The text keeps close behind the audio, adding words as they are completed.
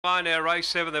Line now, race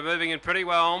 7, they're moving in pretty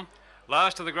well.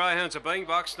 Last of the greyhounds are being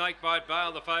boxed. Snakebite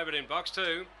Bale, the favourite in box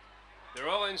 2. They're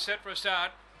all in set for a start.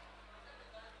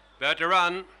 About to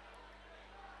run.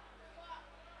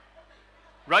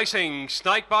 Racing,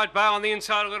 Snakebite Bale on the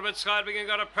inside, a little bit slow. We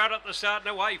got a Pratt at the start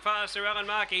and away faster. Alan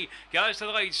Markey goes to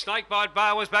the lead. Snakebite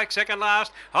Bale was back second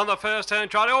last on the first turn.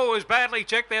 Tried, was badly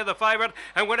checked there, the favourite,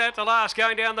 and went out to last,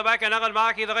 going down the back. And Alan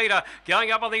Markey, the leader,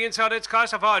 going up on the inside. It's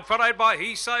Classified, followed by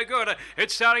He's So Good.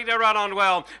 It's starting to run on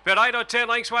well. But 8 or 10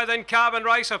 lengths away, then Carbon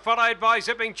Racer, followed by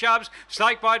Zipping Chubbs,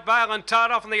 Snakebite Bale, and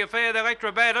tied off in the affair, the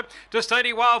Electra Bandit to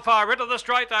Steady Wildfire. Into the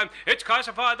straight though. It's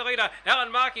Classified, the leader.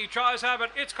 Alan Markey tries hard,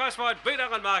 but it's Classified, beat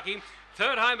Alan Markey.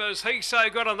 Third homers, He's So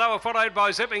Good, and they were followed by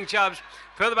Zipping Chubbs.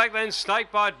 Further back then,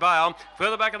 Snakebite Bale.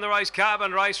 Further back in the race,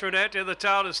 Carbon Racer, and out to the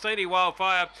tail to Steady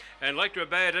Wildfire and Electra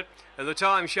Bandit, and the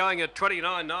time showing at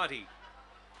 29.90.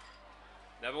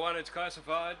 Number 1, it's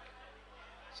Classified.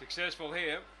 Successful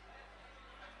here.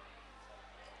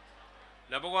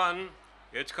 Number 1,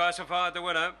 it's Classified, the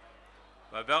winner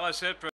by Mea Sat.